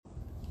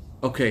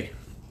Okay,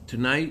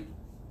 tonight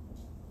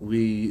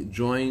we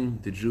join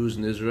the Jews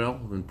in Israel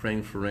who've been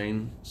praying for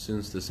rain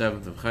since the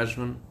 7th of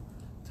Cheshvan.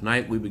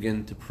 Tonight we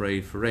begin to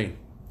pray for rain.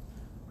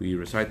 We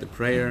recite the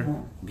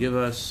prayer, give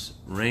us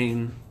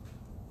rain,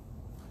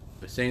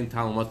 by saying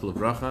Talmud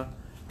Levracha,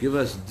 give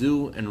us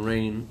dew and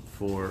rain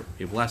for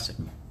a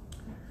blessing.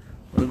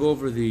 I'm going to go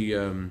over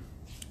the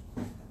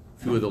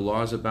few of the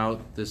laws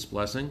about this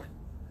blessing,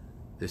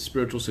 the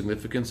spiritual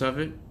significance of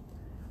it,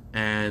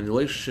 and the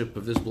relationship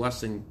of this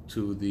blessing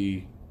to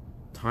the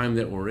time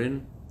that we're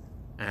in,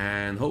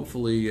 and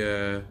hopefully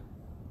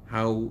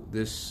how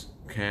this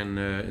can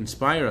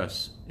inspire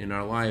us in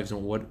our lives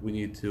and what we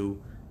need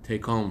to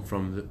take home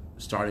from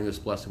starting this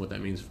blessing, what that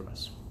means for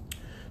us.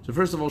 So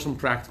first of all, some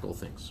practical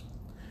things.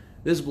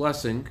 This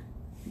blessing,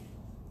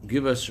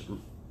 give us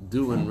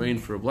dew and rain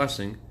for a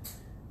blessing,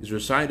 is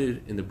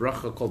recited in the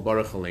bracha called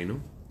Baruch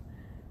Aleinu,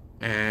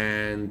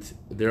 and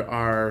there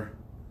are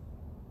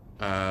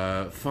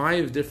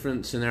 5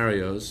 different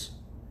scenarios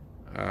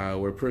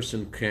where a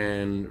person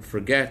can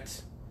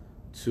forget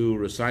to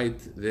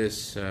recite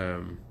this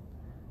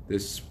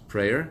this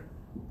prayer,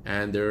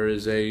 and there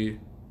is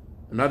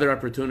another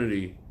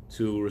opportunity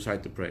to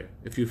recite the prayer.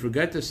 If you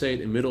forget to say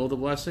it in the middle of the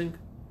blessing,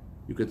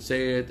 you could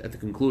say it at the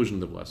conclusion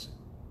of the blessing.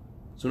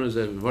 As soon as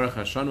Baruch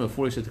Hashanah,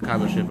 before you say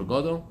Tekabah Shefa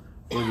Gadol,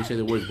 before you say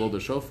the words Bol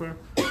the Shofar,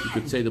 you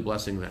could say the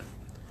blessing then.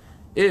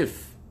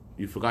 If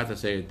you forgot to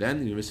say it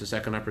then, you missed a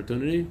second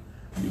opportunity,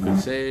 you could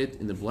say it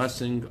in the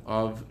blessing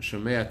of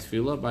Shemei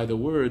Tefillah by the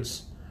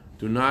words,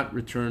 "Do not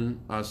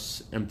return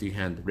us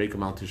empty-handed,"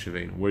 Reikam al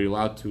Tishavenu, where you're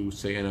allowed to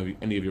say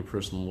any of your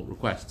personal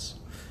requests.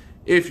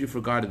 If you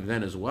forgot it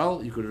then as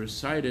well, you could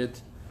recite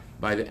it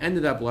by the end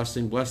of that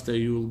blessing, "Blessed are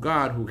you,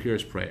 God, who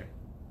hears prayer."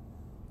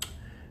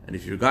 And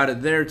if you got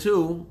it there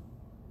too,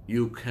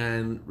 you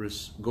can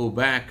go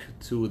back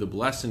to the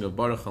blessing of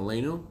Baruch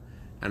Aleinu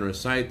and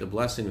recite the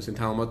blessing of St.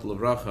 Talmud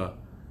Levracha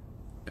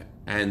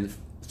and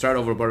start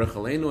over Baruch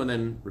Aleinu and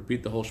then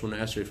repeat the whole Shemona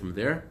Esrei from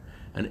there.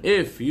 And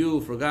if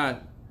you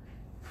forgot,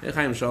 if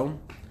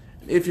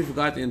you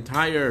forgot the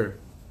entire,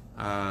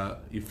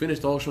 you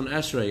finished the whole Shemona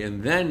Esrei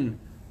and then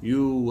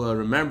you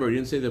remember you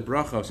didn't say the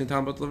bracha of St.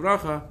 Talmud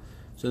Levracha,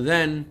 so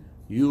then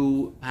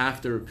you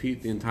have to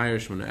repeat the entire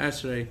Shemona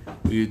Esrei.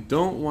 You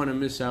don't want to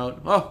miss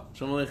out. Oh,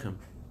 Shalom Aleichem.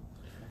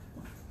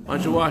 Why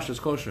don't you wash? It's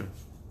kosher.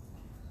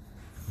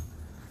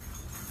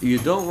 You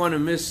don't want to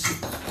miss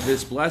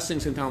this blessing,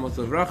 St. Talmud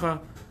Levracha.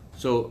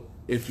 So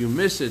if you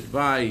miss it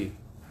by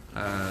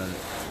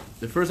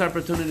the first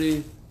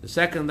opportunity, the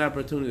second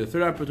opportunity, the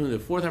third opportunity,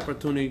 the fourth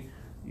opportunity,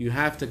 you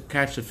have to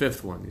catch the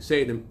 5th one. You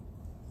say it in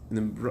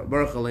the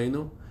Baruch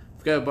Aleinu.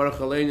 Forget Baruch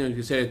Aleinu,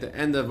 you say it at the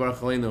end of Baruch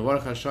Aleinu,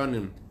 Baruch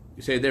Hashanim,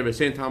 you say it there by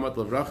saying Talmud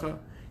Levracha.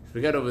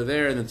 Forget over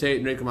there and then say it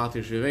in Reikam al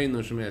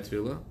Tishavenu Shemei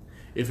Tefillah.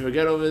 If you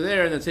forget over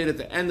there, then say it at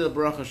the end of the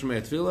Baruch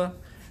Shemei Tefillah.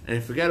 And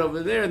if you forget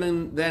over there,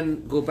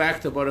 then go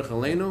back to Baruch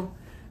Aleinu.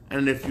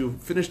 And if you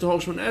finish the whole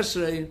Shemona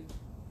Esrei,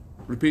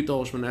 repeat the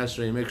whole Shemona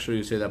Esrei and make sure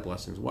you say that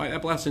blessing. Why?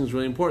 That blessing is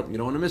really important. You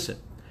don't want to miss it.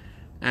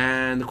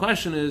 And the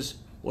question is,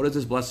 what does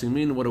this blessing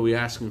mean? What are we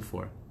asking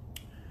for?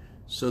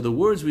 So the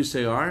words we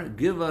say are,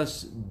 give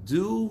us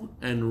dew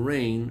and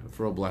rain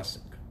for a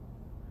blessing.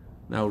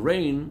 Now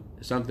rain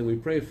is something we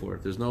pray for.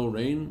 If there's no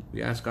rain,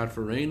 we ask God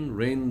for rain.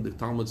 Rain, the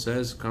Talmud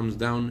says, comes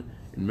down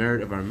in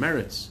merit of our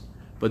merits.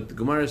 But the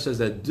Gemara says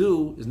that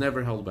dew is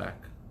never held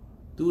back.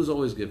 Dew is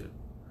always given.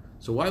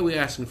 So why are we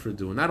asking for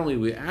dew? And not only are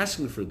we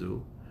asking for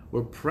dew,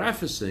 we're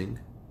prefacing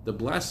the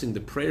blessing, the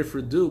prayer for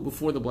dew,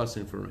 before the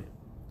blessing for rain.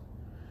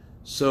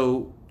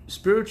 So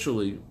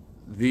spiritually,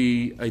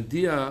 the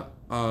idea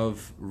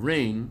of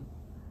rain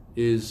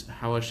is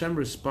how Hashem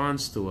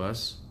responds to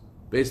us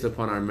based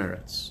upon our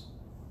merits.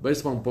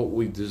 Based upon what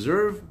we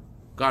deserve,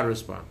 God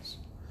responds.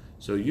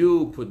 So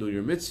you do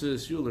your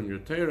mitzvahs, you learn your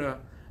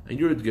Torah, and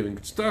you're giving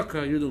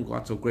tzedakah, you're doing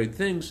lots of great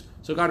things,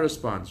 so God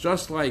responds.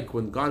 Just like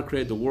when God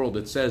created the world,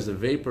 it says the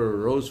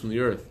vapor arose from the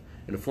earth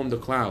and it formed a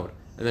cloud,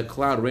 and the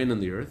cloud rained on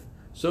the earth,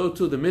 so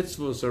too the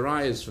mitzvahs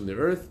arise from the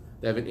earth,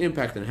 they have an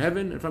impact in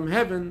heaven, and from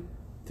heaven,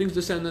 things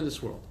descend in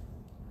this world.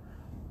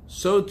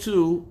 So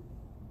too,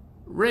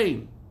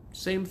 rain,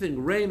 same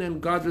thing, rain and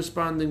God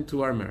responding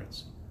to our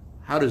merits.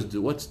 How does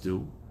dew? What's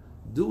dew?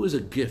 Dew is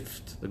a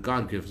gift that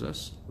God gives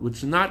us, which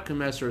is not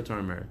commensurate to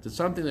our merit. It's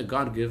something that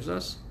God gives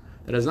us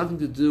that has nothing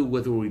to do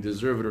with whether we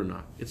deserve it or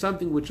not. It's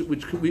something which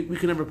we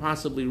can never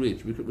possibly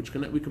reach. We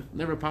could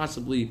never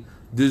possibly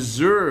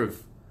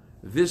deserve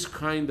this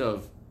kind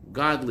of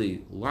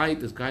godly light,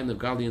 this kind of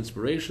godly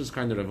inspiration, this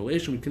kind of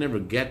revelation. We can never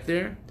get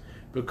there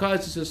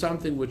because this is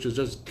something which is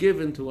just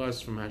given to us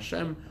from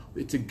Hashem.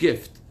 It's a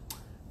gift.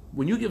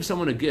 When you give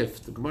someone a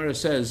gift, the Gemara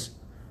says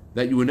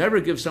that you would never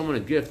give someone a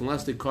gift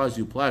unless they cause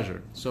you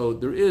pleasure. So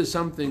there is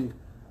something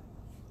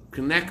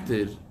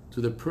connected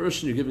to the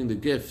person you're giving the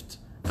gift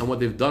and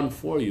what they've done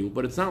for you,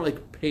 but it's not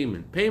like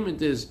payment.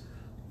 Payment is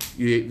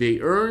they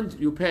earned,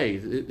 you pay.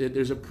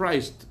 There's a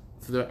price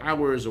for the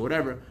hours or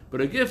whatever,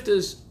 but a gift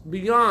is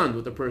beyond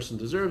what the person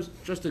deserves,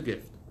 just a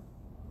gift.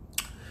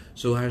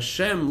 So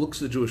Hashem looks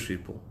at the Jewish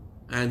people,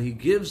 and He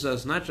gives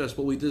us not just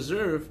what we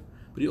deserve,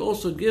 but He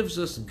also gives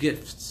us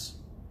gifts.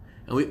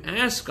 And we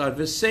ask God,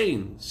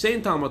 V'sein,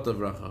 Sein Talmud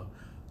Avracha,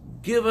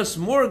 give us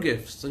more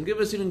gifts and give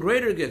us even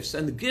greater gifts.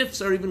 And the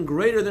gifts are even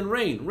greater than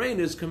rain. Rain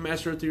is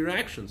commensurate to your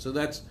actions, so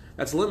that's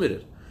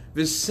limited.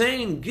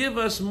 V'sein, give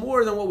us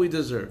more than what we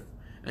deserve.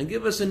 And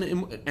give us,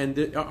 and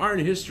there are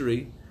in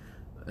history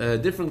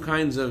different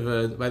kinds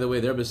of, by the way,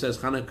 the Rebbe says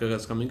Hanukkah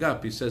is coming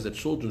up. He says that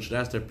children should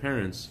ask their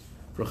parents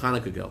for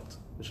Hanukkah geld.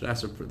 They should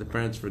ask the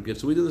parents for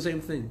gifts. So we do the same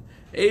thing.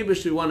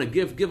 Eibush, we want to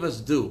give us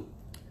due.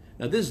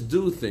 Now this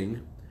due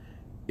thing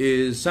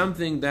is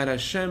something that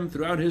Hashem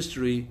throughout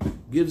history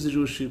gives the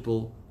Jewish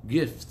people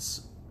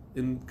gifts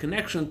in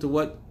connection to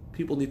what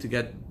people need to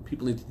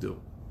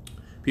do.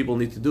 People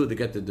need to do to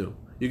get to do.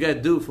 You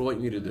get due for what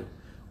you need to do.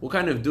 What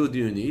kind of due do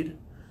you need?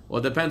 Well,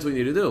 it depends what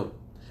you need to do.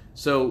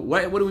 So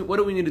what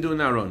do we need to do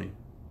now, Roni?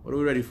 What are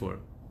we ready for?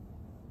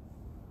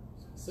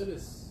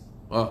 Sidis.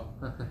 Oh,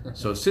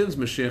 so since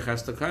Mashiach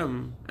has to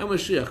come, and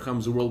Mashiach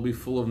comes, the world will be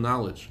full of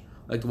knowledge,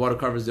 like the water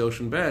covers the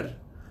ocean bed.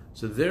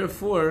 So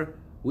therefore,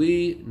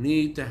 we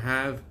need to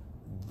have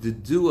the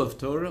dew of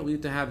Torah. We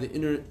need to have the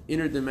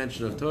inner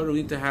dimension of Torah.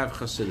 We need to have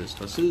Chassidus.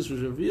 Chassidus was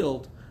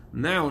revealed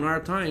now in our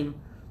time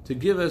to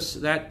give us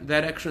that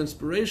extra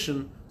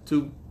inspiration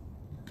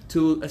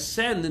to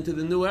ascend into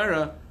the new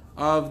era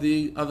of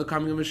the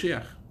coming of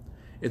Mashiach.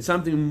 It's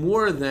something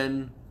more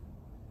than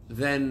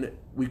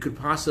we could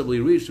possibly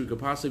reach, we could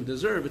possibly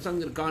deserve. It's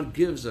something that God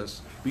gives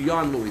us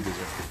beyond what we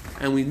deserve,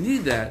 and we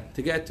need that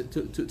to get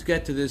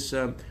to this.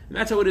 And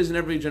that's how it is in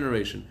every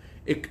generation.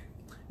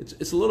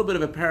 It's a little bit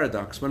of a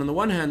paradox, but on the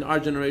one hand, our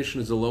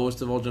generation is the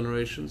lowest of all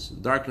generations.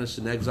 Darkness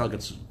and exile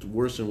gets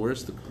worse and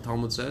worse, the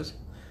Talmud says.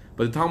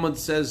 But the Talmud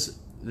says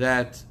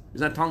that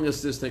it's not telling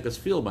us this to make us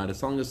feel bad. It's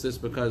telling us this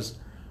because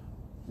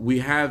we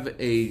have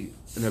an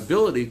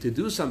ability to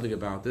do something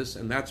about this,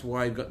 and that's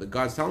why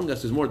God's telling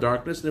us there's more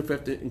darkness, and if we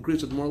have to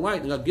increase with more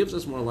light, and God gives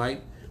us more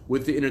light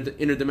with the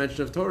inner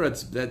dimension of Torah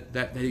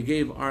that He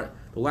gave the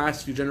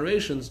last few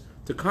generations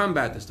to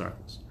combat this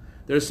darkness.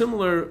 There are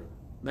similar.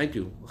 Thank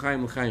you,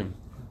 L'chaim.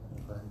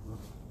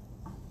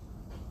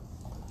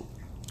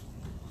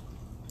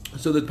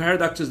 So the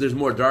paradox is there's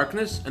more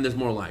darkness and there's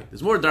more light.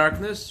 There's more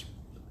darkness,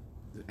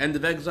 end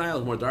of exile,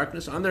 there's more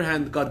darkness. On the other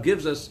hand, God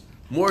gives us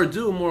more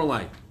dew, more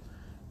light.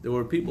 There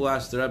were people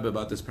asked the Rebbe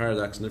about this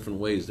paradox in different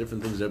ways,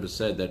 different things the Rebbe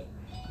said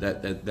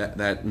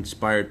that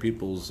inspired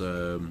people's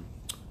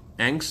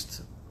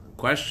angst,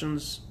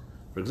 questions.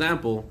 For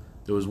example,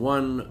 there was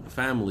one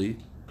family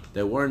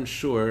that weren't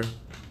sure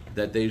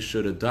that they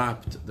should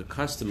adopt the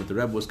custom that the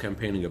Rebbe was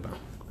campaigning about.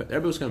 The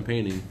Rebbe was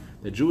campaigning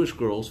that Jewish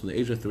girls from the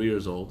age of 3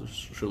 years old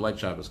should light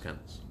Shabbos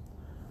candles.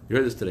 You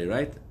heard this today,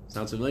 right?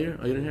 Sounds familiar?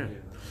 Oh, you didn't hear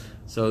it?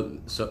 So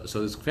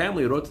this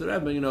family wrote to the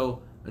Rebbe,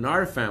 in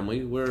our family,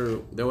 they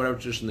whatever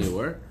tradition they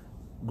were,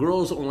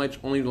 girls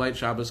only light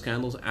Shabbos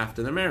candles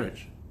after their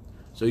marriage.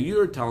 So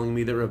you're telling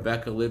me that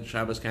Rebecca lit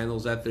Shabbos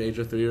candles at the age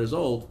of 3 years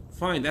old.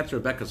 Fine, that's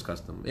Rebecca's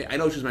custom. I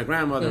know she's my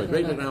grandmother, my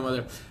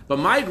great-grandmother, but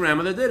my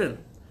grandmother didn't.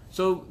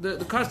 So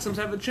the customs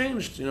haven't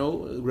changed.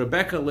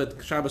 Rebecca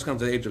lit Shabbos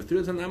candles at the age of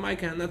 3.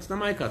 That's not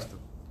my custom.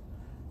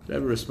 The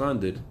Rebbe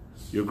responded,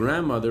 your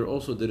grandmother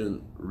also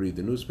didn't read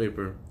the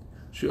newspaper.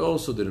 She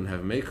also didn't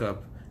have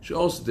makeup. She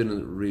also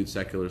didn't read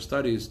secular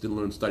studies,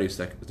 didn't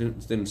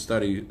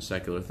study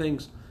secular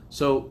things.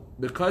 So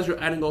because you're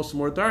adding also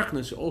more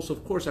darkness, you also,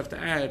 of course, have to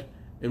add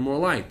in more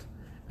light.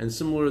 And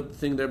similar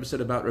thing the Rebbe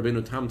said about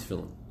Rabbeinu Tam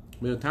Tefillin.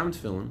 Rabbeinu Tam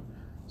Tefillin,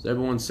 so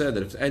everyone said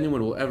that if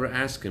anyone will ever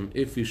ask him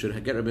if he should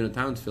get Rabbeinu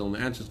Tam Tefillin, the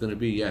answer is going to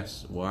be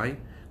yes. Why?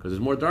 Because there's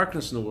more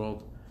darkness in the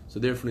world, so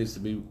therefore needs to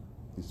be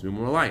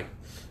more light.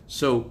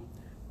 So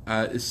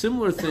a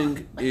similar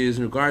thing is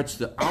in regards to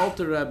the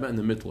Alter Rebbe and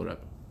the Mittler Rebbe.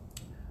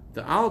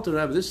 The Alter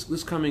Rebbe,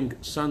 this coming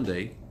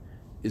Sunday,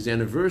 is the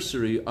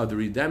anniversary of the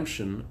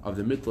redemption of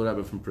the Mittler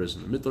Rebbe from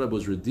prison. The Mittler Rebbe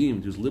was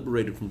redeemed, he was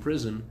liberated from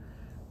prison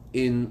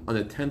on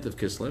the 10th of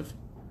Kislev,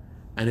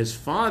 and his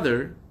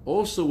father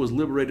also was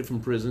liberated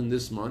from prison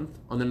this month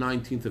on the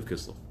 19th of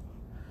Kislev.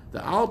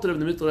 The Alter Rebbe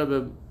and the Mittler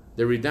Rebbe,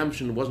 their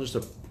redemption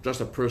wasn't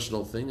just a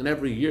personal thing, and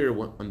every year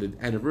on the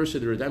anniversary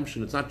of the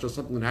redemption, it's not just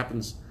something that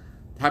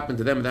happened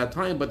to them at that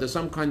time, but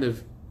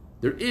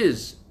there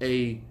is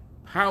a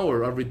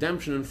power of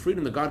redemption and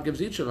freedom that God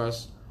gives each of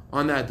us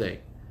on that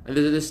day. And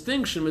there's a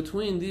distinction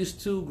between these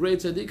two great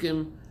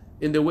tzaddikim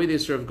in the way they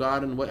serve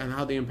God and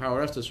how they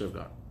empower us to serve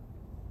God.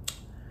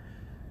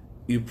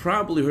 You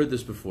probably heard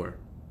this before.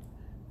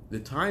 The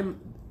time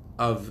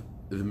of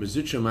the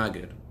Mezritcher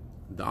Magid,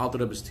 the Alter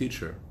Rebbe's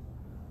teacher,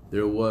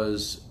 there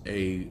was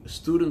a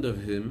student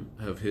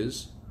of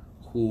his,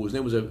 whose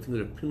name was, I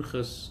think,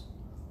 Pinchas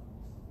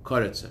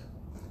Koretze.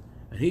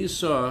 And he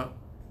saw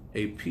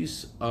a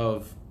piece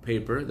of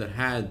paper that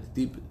had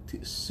deep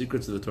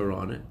secrets of the Torah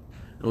on it,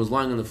 and was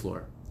lying on the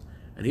floor.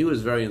 And he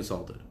was very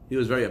insulted. He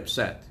was very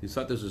upset. He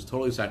thought this was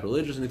totally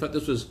sacrilegious, and he thought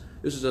this was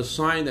a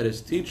sign that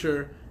his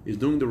teacher is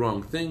doing the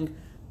wrong thing.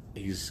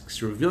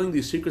 He's revealing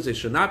these secrets. They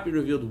should not be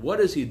revealed. What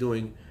is he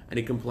doing? And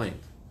he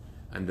complained.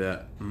 And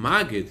the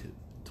Magid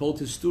told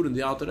his student,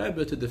 the Alter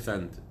Rebbe, to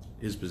defend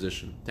his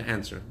position, to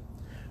answer.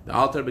 The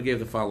Alter Rebbe gave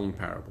the following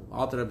parable. The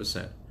Alter Rebbe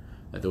said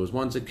that there was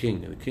once a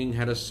king, and the king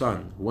had a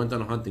son who went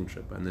on a hunting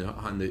trip, and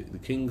the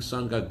king's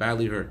son got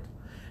badly hurt.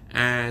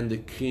 And the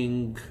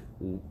king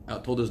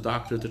told his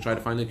doctor to try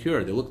to find a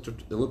cure. They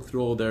looked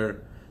through all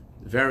their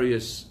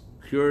various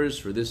cures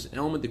for this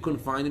ailment. They couldn't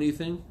find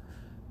anything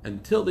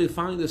until they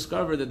finally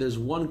discovered that there's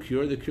one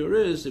cure. The cure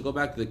is, they go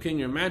back to the king,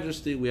 Your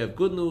Majesty, we have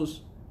good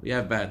news, we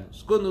have bad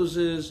news. Good news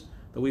is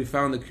that we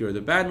found the cure.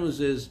 The bad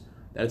news is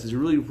that it's a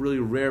really, really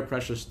rare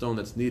precious stone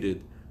that's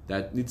needed,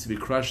 that needs to be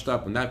crushed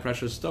up, and that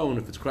precious stone,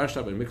 if it's crushed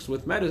up and mixed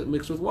with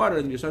water,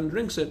 and your son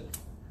drinks it,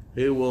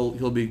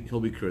 he'll be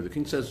cured. The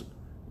king says,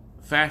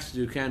 fast as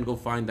you can, go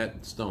find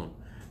that stone.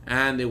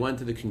 And they went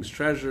to the king's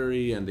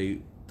treasury, and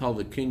they told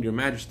the king, Your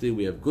Majesty,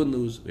 we have good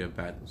news, we have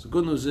bad news. The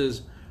good news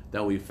is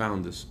that we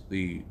found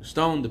the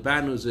stone. The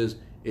bad news is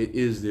it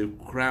is the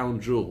crown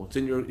jewel. It's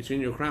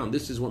in your crown.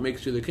 This is what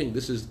makes you the king.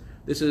 This is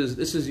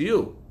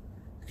you.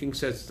 The king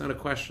says, it's not a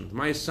question.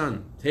 My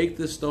son, take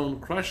this stone,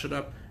 crush it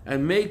up,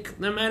 and make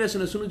the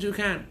medicine as soon as you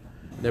can.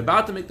 They're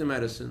about to make the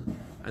medicine,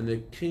 and the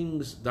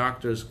king's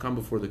doctors come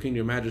before the king.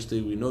 Your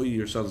Majesty, we know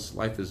your son's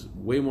life is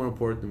way more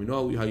important, and we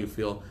know how you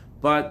feel,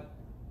 but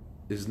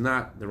it's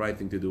not the right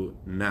thing to do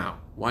now.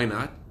 Why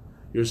not?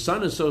 Your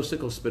son is so sick,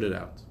 he'll spit it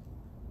out.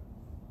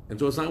 And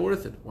so it's not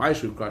worth it. Why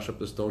should we crush up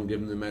the stone,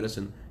 give him the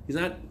medicine? He's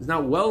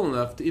not well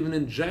enough to even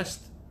ingest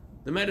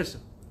the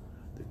medicine.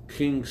 The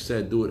king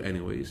said, do it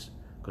anyways,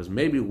 because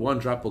maybe one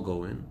drop will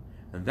go in,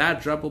 and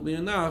that drop will be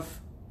enough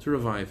to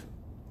revive him.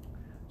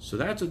 So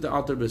that's what the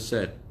Alter Rebbe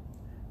said.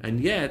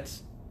 And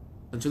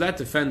so that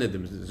defended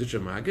them.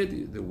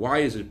 Why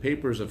is it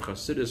papers of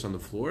Chassidus on the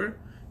floor?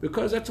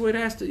 Because that's the way it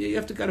has to. You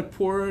have to gotta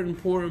pour and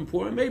pour and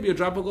pour, and maybe a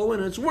drop will go in,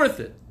 and it's worth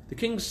it. The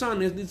king's son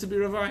needs to be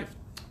revived.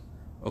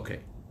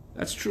 Okay,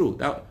 that's true.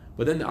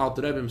 But then the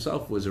Alter Rebbe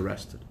himself was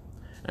arrested.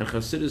 And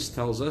Chassidus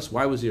tells us,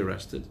 why was he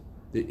arrested?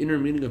 The inner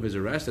meaning of his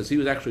arrest, as he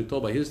was actually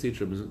told by his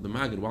teacher, the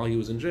Maggid, while he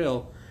was in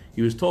jail,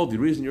 he was told the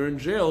reason you're in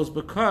jail is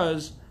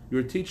because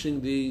you're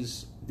teaching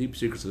these deep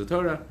secrets of the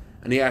Torah.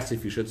 And he asked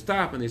if you should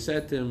stop, and they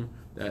said to him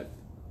that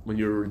when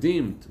you're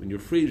redeemed, when you're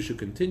freed, you should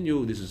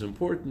continue, this is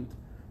important.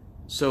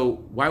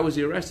 So why was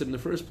he arrested in the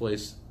first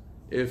place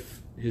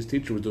if his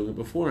teacher was doing it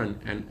before,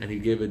 and he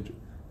gave it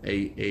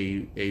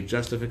a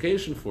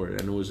justification for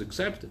it, and it was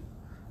accepted?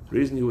 The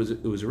reason he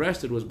was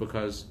arrested was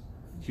because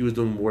he was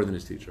doing more than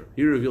his teacher.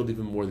 He revealed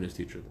even more than his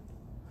teacher did.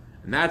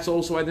 And that's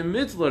also why the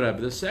Mittler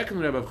Rebbe, the second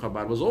Rebbe of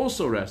Chabad, was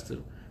also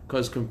arrested,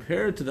 because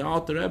compared to the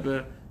Alter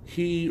Rebbe,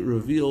 he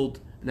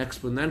revealed an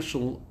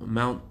exponential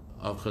amount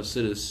of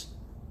Chassidus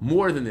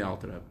more than the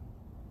Alter Rebbe.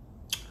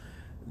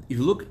 If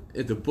you look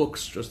at the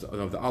books just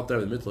of the Alter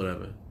Rebbe and the Mittler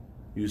Rebbe,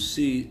 you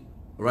see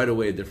right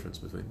away a difference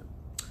between them.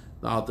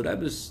 The Alter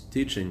Rebbe's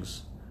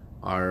teachings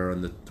are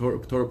on the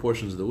Torah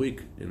portions of the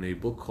week in a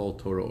book called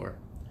Torah Or.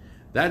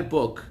 That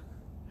book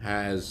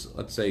has,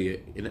 let's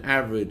say, an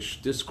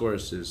average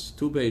discourse is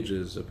 2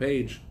 pages, a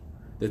page.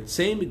 The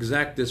same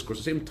exact discourse,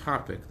 the same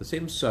topic, the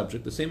same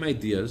subject, the same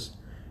ideas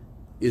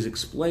is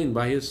explained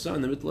by his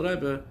son, the Mittler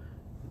Rebbe,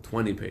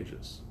 20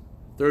 pages,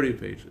 30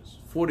 pages,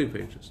 40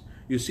 pages.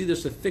 You see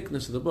there's the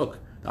thickness of the book.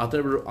 The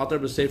Alter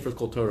Rebbe Sefer is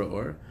called Torah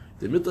Or.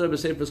 The Mittler Rebbe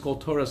Sefer is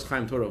called Torah's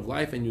Chaim, Torah of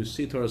Life, and you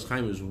see Torah's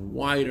Chaim is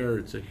wider.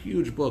 It's a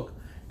huge book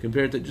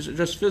compared to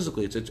just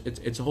physically.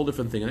 It's a whole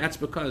different thing, and that's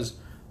because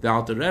the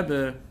Alter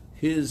Rebbe,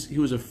 he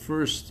was a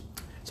first.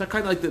 It's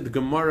kind of like the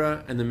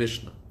Gemara and the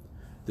Mishnah.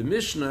 The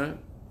Mishnah,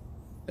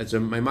 as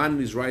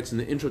Maimonides writes in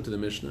the intro to the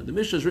Mishnah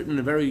is written in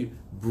a very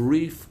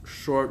brief,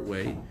 short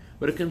way,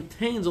 but it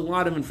contains a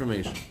lot of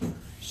information.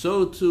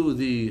 So too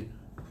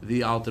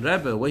the Alter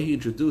Rebbe, the way he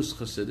introduced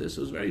Chassidus,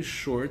 was very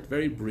short,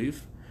 very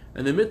brief,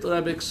 and the Mittler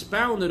Rebbe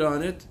expounded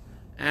on it,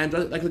 and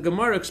like the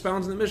Gemara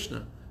expounds in the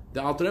Mishnah.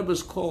 The Alter Rebbe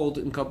is called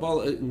in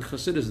Kabbalah, in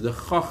Chassidus, the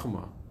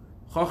Chachma.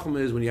 Chachma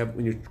is when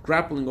you're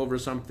grappling over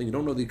something, you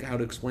don't know how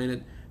to explain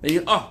it,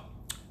 and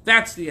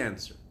that's the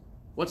answer.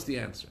 What's the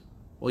answer?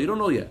 Well, you don't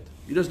know yet.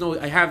 You just know,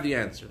 I have the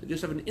answer. You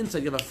just have an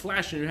insight, you have a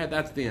flash in your head,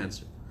 that's the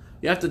answer.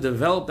 You have to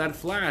develop that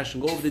flash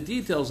and go over the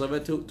details of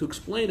it to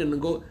explain it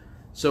and go.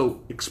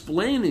 So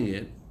explaining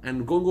it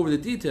and going over the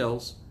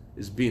details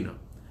is Bina.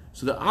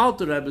 So the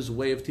Alter Rebbe's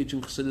way of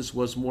teaching Chassidus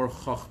was more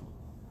Chachma.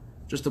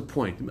 Just a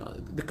point.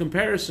 The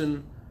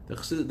comparison,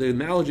 the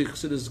analogy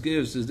Chassidus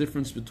gives is the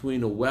difference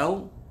between a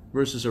well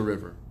versus a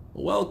river.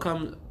 A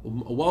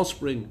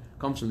wellspring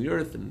comes from the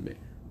earth and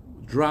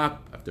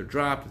drop after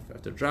drop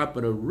after drop,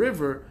 but a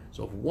river is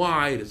so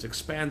wide, it's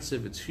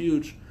expansive, it's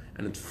huge,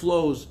 and it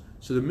flows.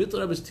 So the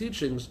Mittler Rebbe's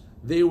teachings,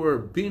 they were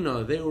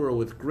Bina, they were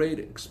with great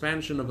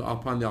expansion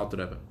upon the Alter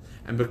Rebbe.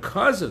 And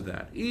because of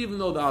that, even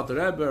though the Alter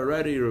Rebbe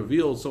already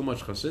revealed so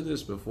much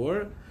Chassidus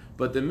before,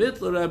 but the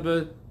Mittler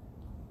Rebbe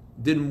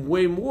did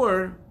way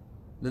more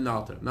than the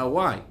Alter Rebbe. Now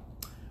why?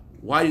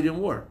 Why did he do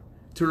more?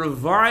 To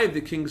revive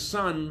the king's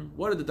son,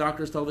 what did the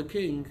doctors tell the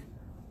king?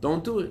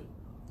 Don't do it.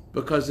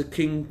 Because the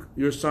king,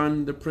 your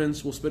son, the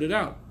prince, will spit it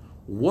out.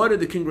 What did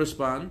the king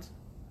respond?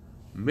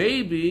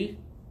 Maybe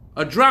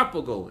a drop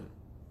will go in.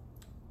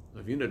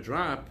 If you need a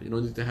drop, you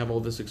don't need to have all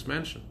this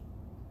expansion.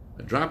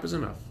 A drop is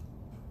enough.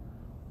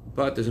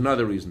 But there's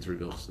another reason to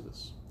reveal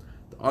Chassidus.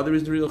 The other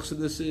reason to reveal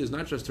Chassidus is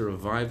not just to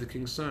revive the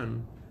king's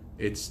son,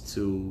 it's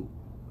to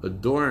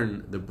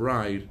adorn the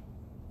bride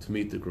to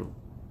meet the groom.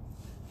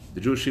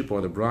 The Jewish people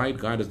are the bride,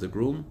 God is the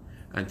groom,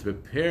 and to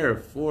prepare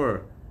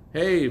for,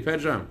 hey,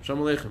 Pedram,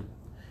 Shalom Aleichem.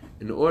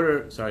 In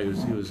order, sorry,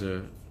 he was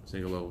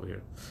saying hello over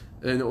here.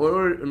 In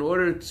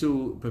order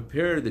to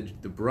prepare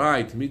the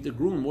bride to meet the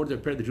groom, in order to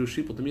prepare the Jewish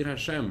people to meet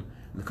Hashem,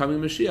 the coming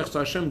Mashiach, so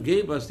Hashem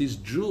gave us these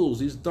jewels,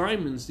 these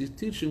diamonds, these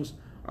teachings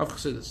of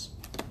Chassidus.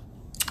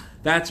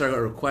 That's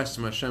our request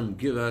from Hashem.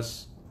 Give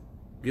us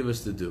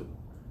to do.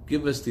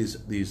 Give us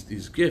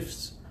these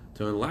gifts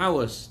to allow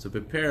us to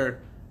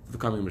prepare for the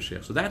coming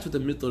Mashiach. So that's what the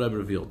Mittler Rebbe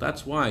revealed.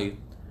 That's why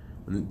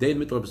when the day the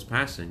Mittler Rebbe was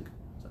passing,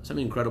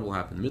 something incredible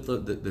happened. The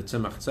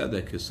Tzemach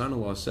Tzedek, his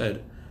son-in-law,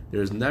 said, there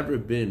has never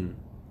been,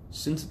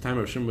 since the time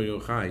of Shimon Bar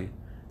Yochai,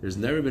 there's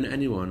never been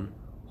anyone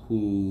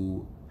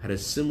who had a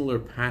similar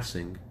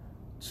passing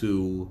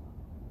to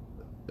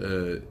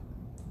the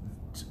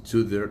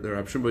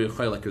Rav Shimon Bar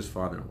Yochai like his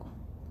father-in-law.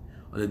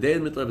 On the day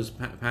of the Mittler Rebbe's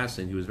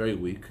passing, he was very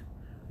weak.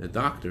 The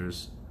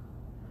doctors,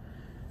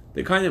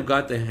 they kind of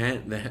got they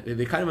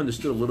kind of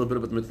understood a little bit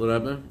about the Mittler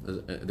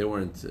Rebbe. They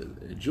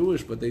weren't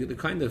Jewish, but they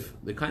kind of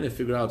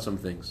figured out some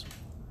things.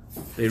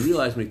 They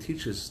realized when he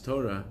teaches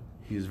Torah,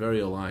 he's very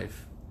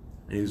alive,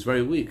 and he's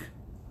very weak.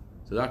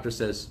 So the doctor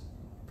says,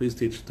 please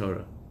teach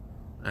Torah.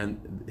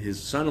 And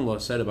his son-in-law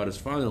said about his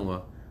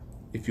father-in-law,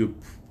 if you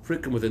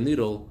prick him with a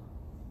needle,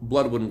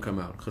 blood wouldn't come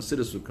out.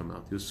 Chassidus would come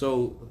out. He was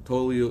so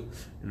totally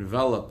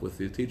enveloped with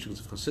the teachings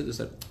of Chassidus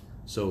that,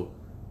 so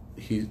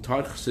he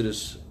taught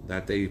Chassidus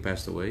that day he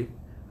passed away,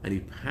 and he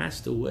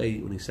passed away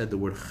when he said the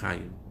word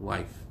Chaim,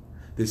 life.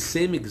 The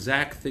same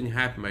exact thing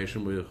happened by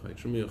Shimon Bar Yochai.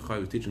 Shimon Bar Yochai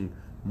was teaching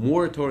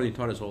more Torah than he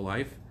taught his whole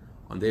life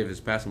on the day of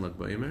his passing, Lag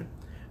BaOmer,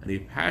 and he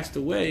passed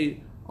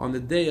away on the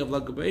day of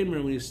Lag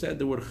BaOmer when he said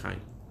the word Chaim.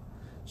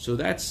 So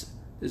there's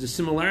a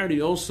similarity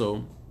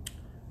also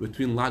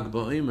between Lag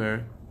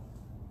BaOmer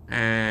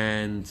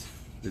and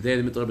the day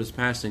of the Mittler Rebbe's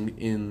passing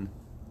in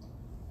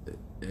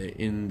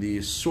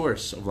the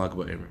source of Lag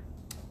BaOmer.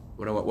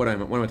 What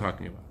am I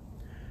talking about?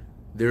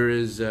 There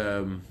is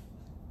a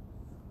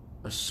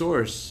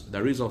source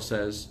that Arizal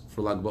says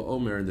for Lag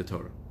BaOmer in the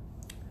Torah.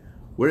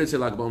 Where did it say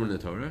Lag BaOmer in the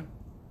Torah?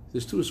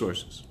 There's two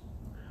sources.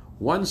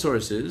 One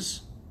source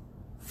is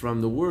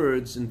from the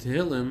words in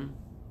Tehillim,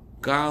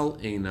 Gal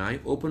Einai,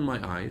 open my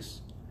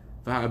eyes,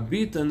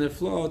 Va'abita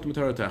neflot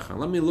mitarotecha.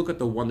 Let me look at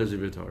the wonders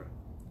of your Torah.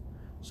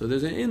 So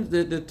there's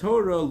the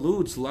Torah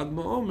alludes to Lag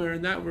BaOmer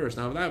in that verse.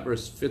 Now that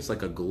verse fits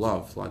like a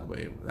glove, Lag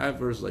BaOmer. That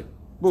verse is like,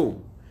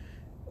 boom.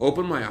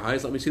 Open my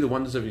eyes, let me see the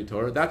wonders of your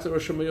Torah. That's what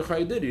Rosh Hashanah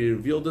Yochai did. He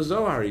revealed the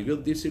Zohar, he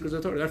revealed the secrets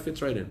of the Torah. That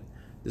fits right in.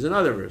 There's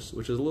another verse,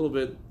 which is a little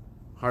bit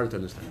harder to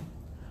understand.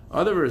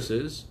 Other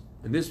verses,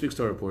 in this week's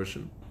Torah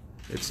portion,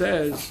 it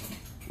says,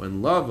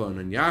 when Lavan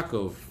and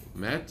Yaakov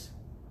met,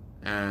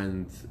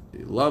 and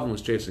Lavan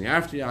was chasing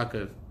after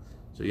Yaakov,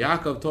 so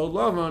Yaakov told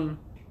Lavan,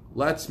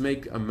 let's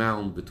make a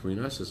mound between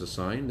us as a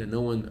sign that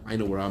I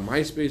know where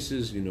my space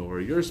is, you know where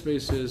your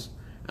space is,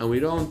 and we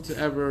don't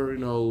ever,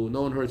 no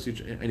one hurts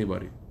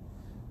anybody.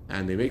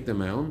 And they make the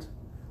mound,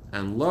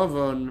 and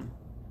Lavan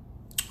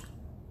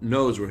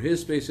knows where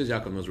his space is,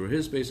 Yaakov knows where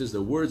his space is.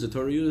 The words the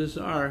Torah uses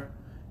are,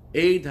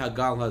 Eid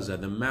Hagal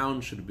Hazeh, the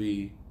mound should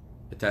be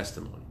a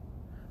testimony.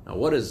 Now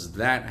what does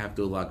that have to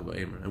do with Lag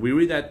BaOmer? And we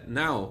read that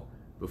now,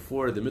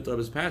 before the Mittler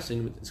Rebbe's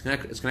passing, it's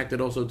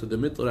connected also to the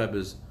Mittler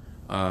Rebbe's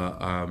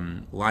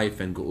life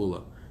and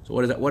Geula. So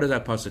what does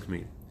that pasuk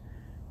mean?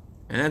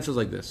 And the answer is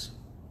like this.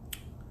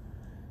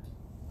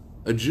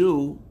 A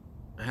Jew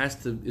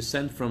is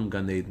sent from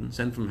Gan Eden,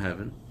 sent from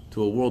heaven,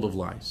 to a world of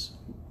lies.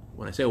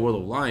 When I say a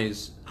world of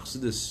lies,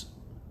 Chassidus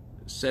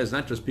says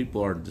not just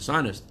people are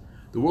dishonest,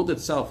 the world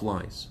itself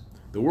lies.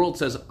 The world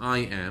says, I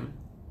am,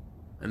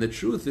 and the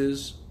truth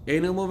is,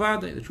 Ein El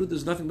Movade. The truth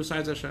is nothing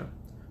besides Hashem.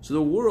 So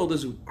the world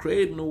is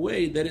created in a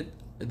way that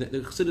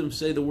the Chassidim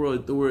say the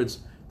words,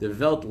 the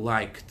Welt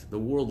leicht, the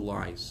world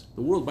lies.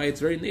 The world by its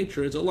very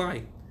nature is a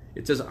lie.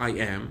 It says, I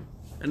am,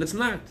 and it's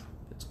not.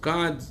 It's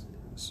God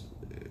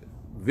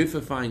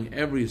vivifying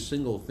every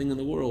single thing in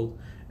the world.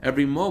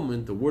 Every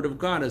moment, the Word of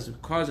God is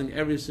causing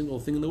every single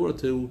thing in the world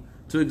to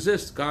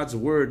exist. God's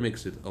Word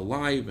makes it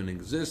alive and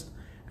exist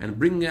and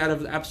bringing it out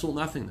of absolute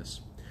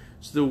nothingness.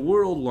 So the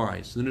world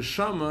lies. The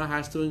neshama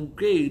has to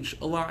engage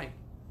a lie,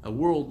 a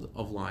world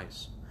of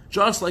lies.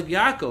 Just like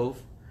Yaakov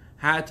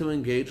had to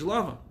engage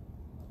Lavan.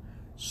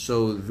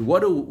 So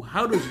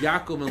how does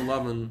Yaakov and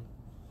Lavan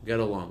get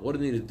along? What do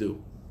they need to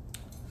do?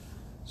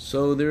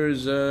 So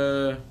there's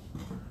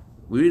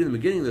we read in the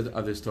beginning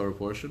of this Torah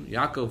portion,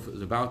 Yaakov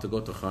is about to go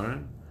to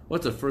Haran.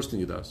 What's the first thing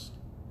he does?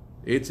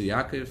 It's a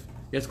Yaakov.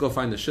 He has to go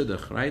find the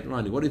Shidduch, right?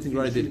 Ronnie, what do you think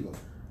Ronnie did?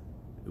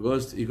 He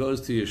goes to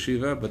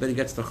Yeshiva, but then he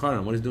gets to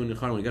Haran. What is he doing in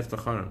Haran when he gets to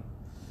Haran?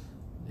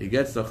 He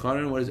gets to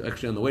Haran, what is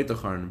actually on the way to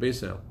Haran,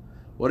 Beisel.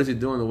 What does he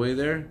do on the way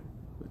there?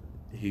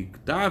 He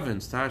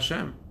davens to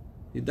Hashem.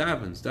 He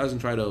davens. Doesn't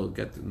try to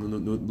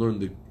learn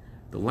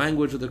the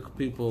language of the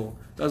people.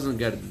 Doesn't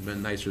get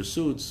nicer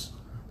suits.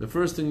 the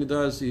first thing he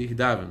does, he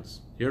davens.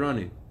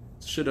 Hirani.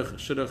 It's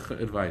shidduch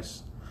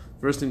advice.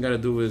 First thing you got to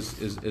do is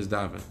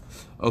daven.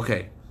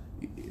 Okay.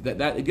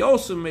 That you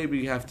also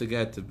maybe have to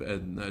get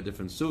a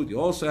different suit. You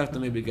also have to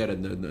maybe get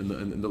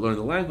learn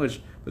the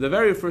language. But the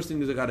very first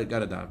thing is you got to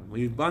daven. When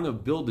you want to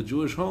build a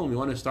Jewish home, you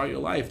want to start your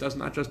life. That's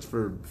not just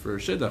for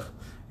shidduch.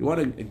 You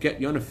want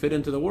to fit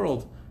into the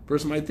world. A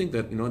person might think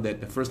that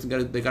that the first thing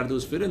they got to do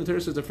is fit in. The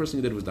Torah says the first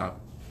thing he did was daven.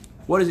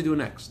 What does he do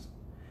next?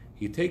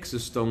 He takes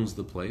his stones to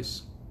the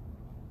place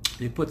and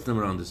he puts them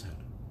around his head.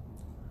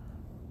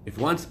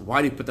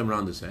 Why did he put them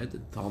around his head? The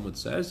Talmud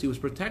says he was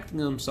protecting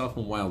himself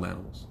from wild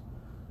animals.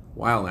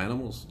 Wild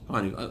animals? Come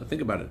on,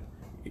 think about it.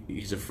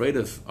 He's afraid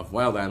of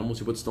wild animals.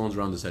 He puts stones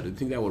around his head. Do you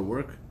think that would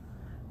work?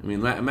 I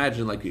mean,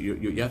 imagine like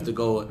you have to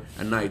go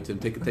at night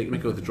and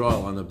make a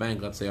withdrawal on the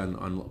bank, let's say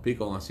on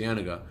Pico and La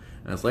Cienega,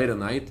 and it's late at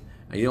night,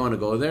 and you don't want to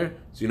go there,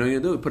 so you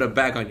do? Put a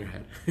bag on your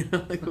head.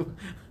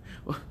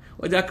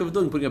 What Yaakov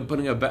doing?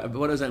 Putting a bag,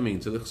 what does that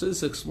mean? So the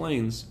Chassidus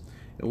explains,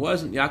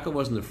 Yaakov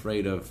wasn't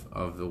afraid of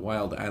the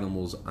wild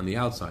animals on the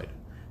outside.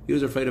 He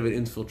was afraid of it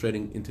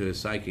infiltrating into his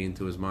psyche,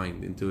 into his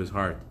mind, into his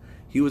heart.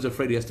 He was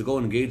afraid he has to go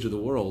and engage with the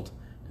world,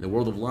 in the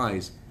world of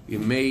lies.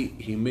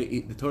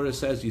 The Torah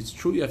says it's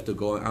true you have to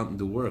go out and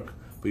do work,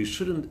 but you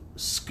shouldn't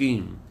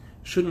scheme.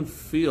 You shouldn't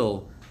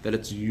feel that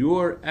it's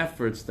your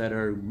efforts that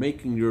are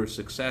making your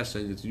success,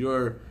 and it's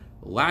your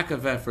lack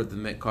of effort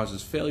that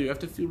causes failure. You have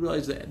to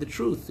realize the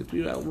truth. If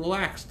you're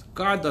relaxed,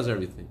 God does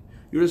everything.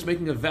 You're just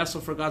making a vessel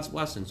for God's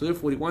blessing. So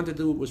if what he wanted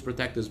to do was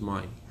protect his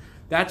mind.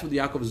 That's what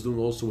Yaakov is doing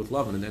also with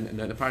Lavan,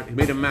 and he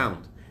made a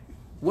mound.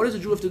 What does a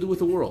Jew have to do with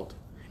the world?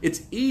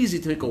 It's easy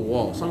to make a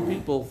wall. Some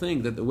people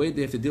think that the way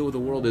they have to deal with the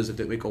world is if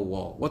they make a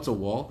wall. What's a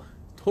wall?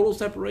 Total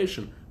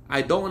separation.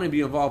 I don't want to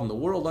be involved in the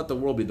world. Let the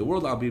world be the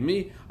world. I'll be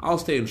me. I'll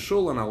stay in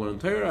shul and I'll learn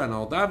Torah and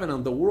I'll daven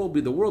and the world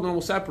be the world and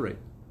we'll separate.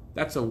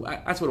 That's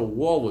what a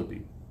wall would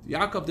be.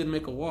 Yaakov didn't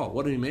make a wall.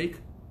 What did he make?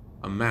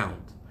 A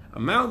mound.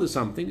 A mound is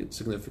something. It's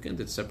significant.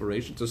 It's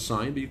separation. It's a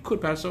sign, but you could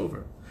pass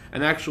over.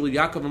 And actually,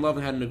 Yaakov and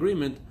Lavan had an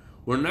agreement.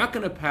 We're not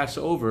going to pass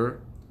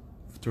over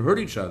to hurt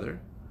each other,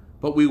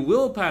 but we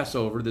will pass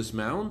over this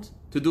mound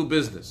to do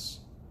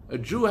business. A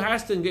Jew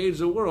has to engage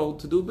the world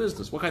to do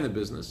business. What kind of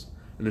business?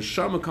 And a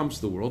Neshama comes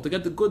to the world to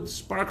get the good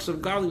sparks of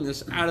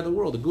godliness out of the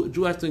world. A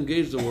Jew has to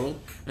engage the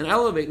world and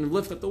elevate and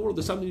lift up the world.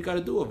 There's something you got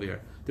to do over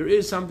here. There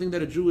is something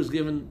that a Jew is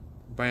given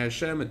by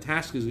Hashem, a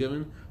task is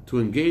given to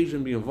engage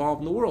and be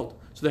involved in the world.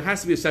 So there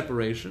has to be a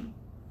separation.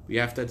 But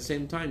you have to, at the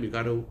same time, you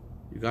got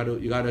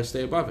to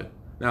stay above it.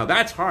 Now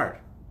that's hard.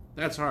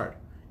 That's hard.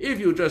 If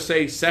you just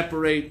say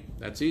separate,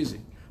 that's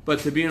easy. But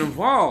to be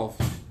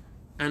involved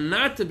and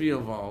not to be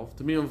involved,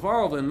 to be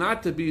involved and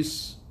not to be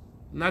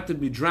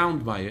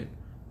drowned by it,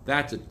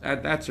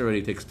 that's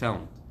already takes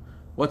talent.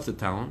 What's the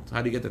talent?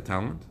 How do you get the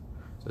talent?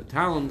 So the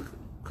talent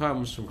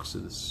comes from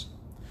Chassidus.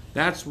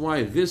 That's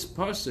why this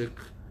pasuk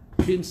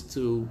hints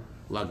to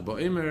Lag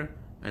BaOmer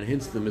and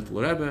hints to the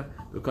Mittler Rebbe,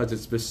 because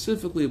it's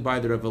specifically by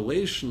the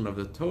revelation of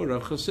the Torah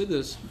of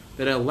Chassidus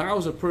that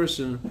allows a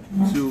person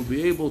to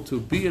be able to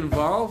be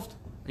involved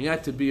and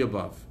yet to be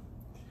above.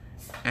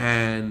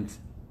 And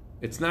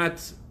it's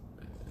not,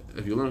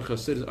 if you learn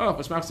Chassidus,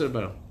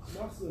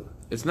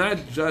 it's not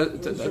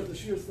just... The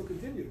shir still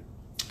continued.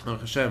 Oh,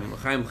 Hashem,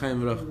 Chaim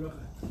Baruch.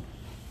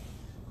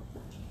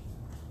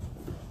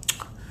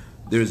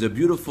 There's a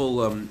beautiful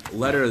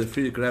letter of the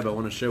Frierdiker Rebbe I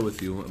want to share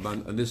with you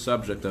about on this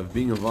subject of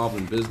being involved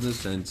in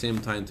business and at the same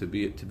time to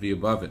be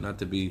above it, not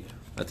to be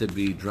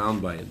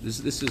drowned by it.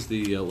 This is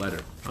the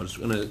letter. I'm just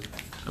gonna.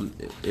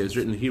 It was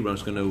written in Hebrew. I'm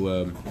just going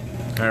to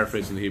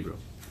paraphrase in Hebrew.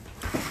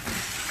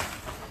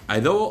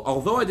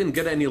 Although I didn't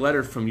get any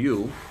letter from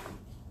you,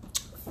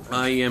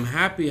 I am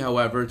happy,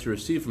 however, to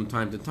receive from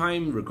time to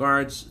time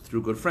regards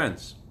through good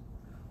friends.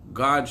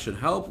 God should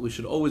help. We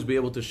should always be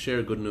able to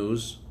share good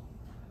news.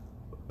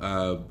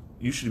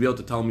 You should be able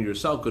to tell me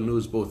yourself good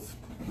news, both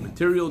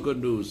material good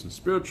news and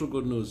spiritual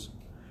good news.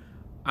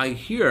 I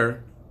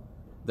hear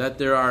that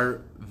there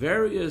are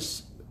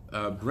various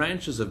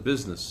branches of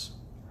business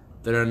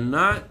that are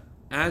not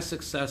as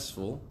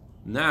successful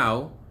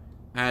now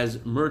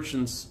as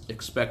merchants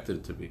expected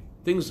it to be.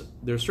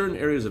 There are certain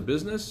areas of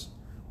business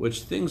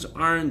which things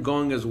aren't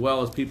going as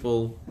well as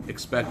people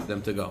expect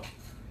them to go.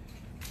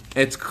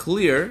 It's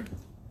clear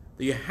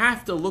that you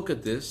have to look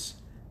at this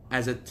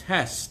as a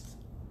test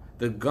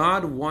that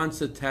God wants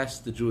to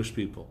test the Jewish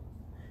people.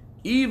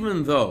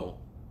 Even though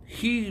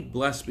He,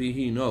 blessed be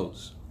He,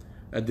 knows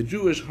that the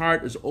Jewish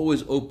heart is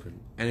always open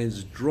and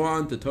is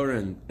drawn to Torah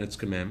and its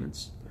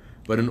commandments,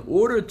 but in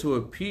order to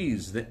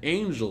appease the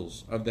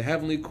angels of the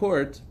heavenly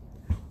court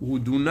who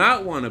do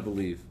not want to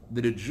believe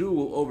that a Jew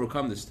will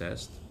overcome this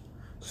test,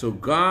 so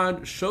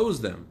God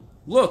shows them,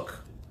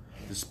 look,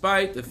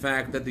 despite the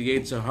fact that the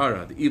Yetzer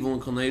Hara, the evil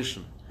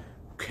inclination,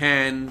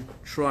 can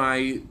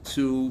try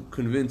to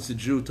convince a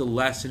Jew to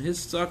lessen his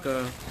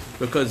tzedakah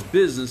because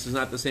business is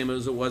not the same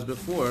as it was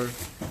before,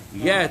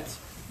 yet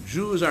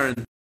Jews are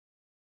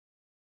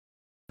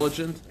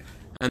intelligent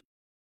and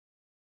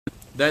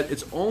that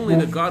it's only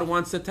that God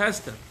wants to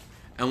test them.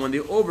 And when they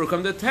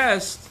overcome the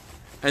test,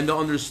 and they'll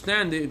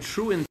understand the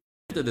true intent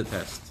of the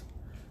test.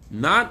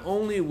 Not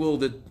only will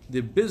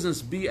the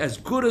business be as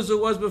good as it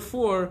was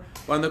before,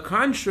 but on the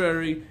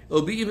contrary,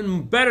 it'll be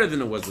even better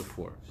than it was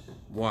before.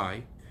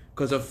 Why?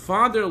 Because a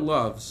father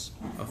loves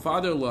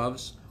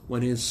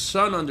when his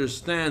son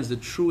understands the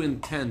true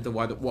intent of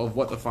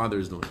what the father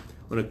is doing.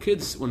 When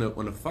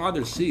a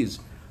father sees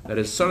that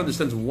his son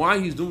understands why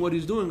he's doing what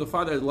he's doing, the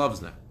father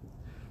loves that.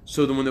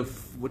 So that when a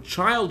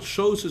child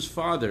shows his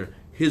father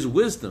his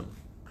wisdom,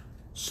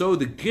 so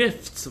the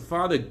gifts the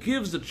father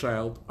gives the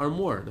child are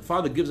more. The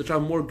father gives the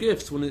child more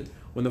gifts when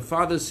the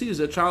father sees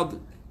the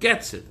child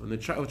gets it. When the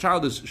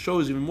child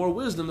shows even more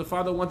wisdom, the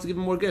father wants to give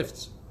him more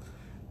gifts.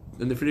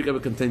 Then the Frierdiker Rebbe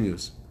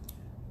continues.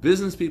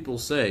 Business people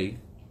say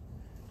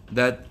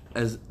that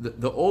as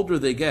the older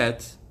they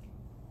get,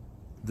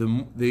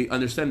 they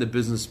understand the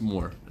business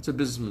more. That's what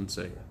businessmen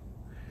say.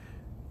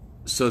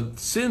 So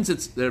since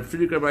the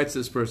Frierdiker Rebbe writes to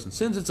this person,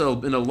 since it's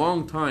been a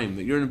long time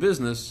that you're in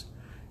business,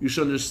 you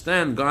should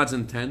understand God's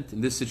intent in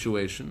this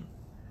situation.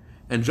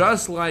 And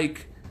just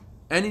like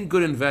any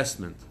good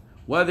investment,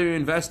 whether you're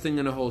investing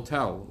in a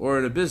hotel or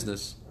in a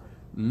business,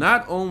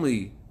 not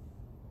only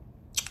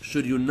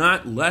should you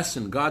not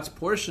lessen God's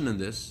portion in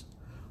this,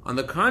 on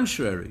the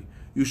contrary,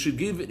 you should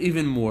give it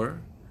even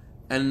more,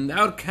 and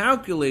without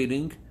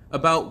calculating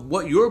about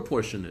what your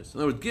portion is. In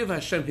other words, give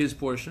Hashem his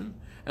portion,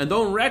 and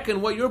don't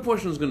reckon what your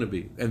portion is going to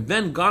be. And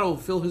then God will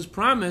fulfill his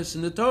promise.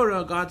 In the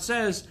Torah, God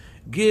says,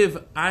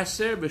 give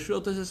aser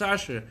b'shul tesis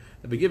asher.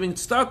 By giving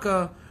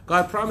tzedakah,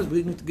 God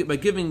promised, by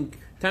giving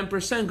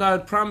 10%,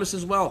 God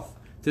promises wealth.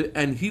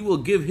 And he will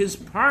give his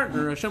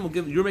partner, Hashem will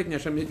give, you're making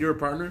Hashem your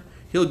partner,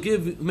 he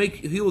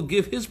will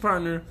give his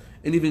partner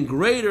an even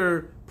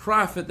greater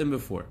profit than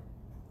before.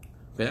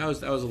 Okay, that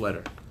was a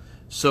letter.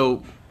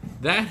 So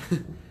that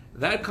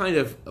kind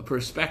of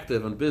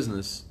perspective on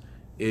business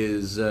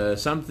is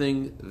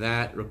something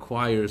that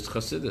requires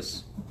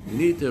Chassidus. You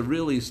need to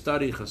really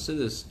study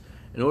Chassidus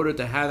in order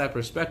to have that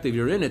perspective.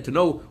 You're in it, to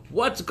know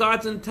what's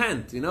God's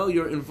intent.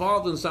 You're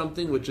involved in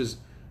something which is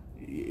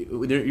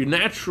your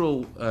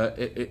natural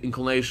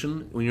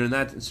inclination when you're in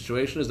that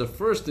situation is the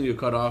first thing you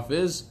cut off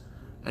is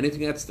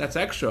anything that's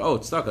extra. Oh,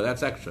 it's tzedakah,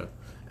 that's extra.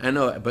 I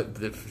know, but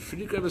the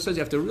Frierdiker Rebbe says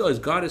you have to realize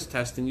God is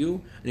testing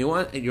you, and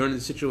you're in the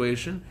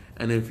situation,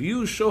 and if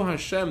you show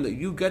Hashem that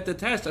you get the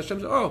test, Hashem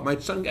says, "Oh, my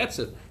son gets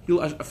it."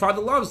 A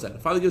father loves that. A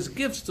father gives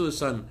gifts to his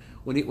son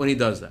when he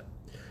does that.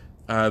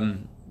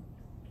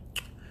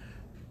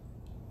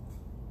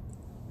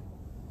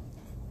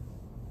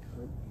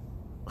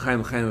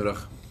 Chaim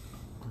Baruch.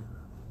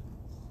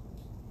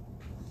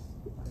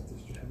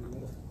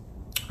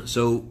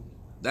 So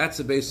that's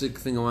the basic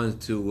thing I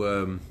wanted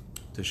to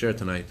share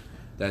tonight.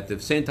 That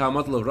if saying Tal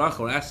Matal Avracha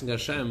or asking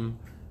Hashem,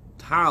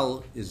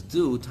 Tal is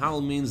due.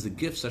 Tal means the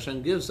gifts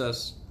Hashem gives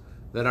us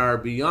that are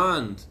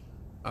beyond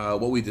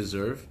what we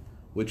deserve,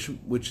 which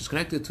is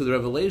connected to the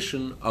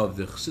revelation of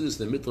the Chassidus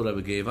that Mittler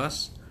Rebbe gave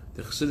us,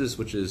 the Chassidus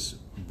which is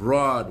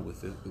broad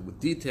with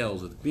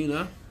details, with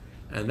Bina,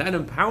 and that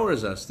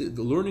empowers us. The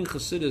learning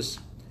Chassidus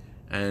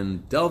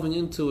and delving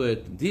into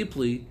it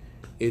deeply,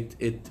 it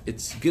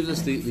gives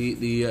us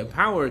the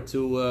power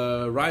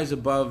to rise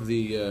above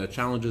the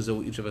challenges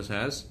that each of us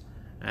has,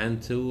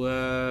 and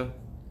to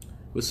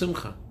with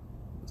simcha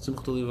to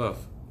livav.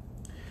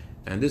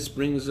 And this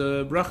brings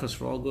brachas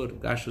for all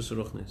good. Gashus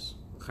Ruchnis.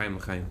 Chaim.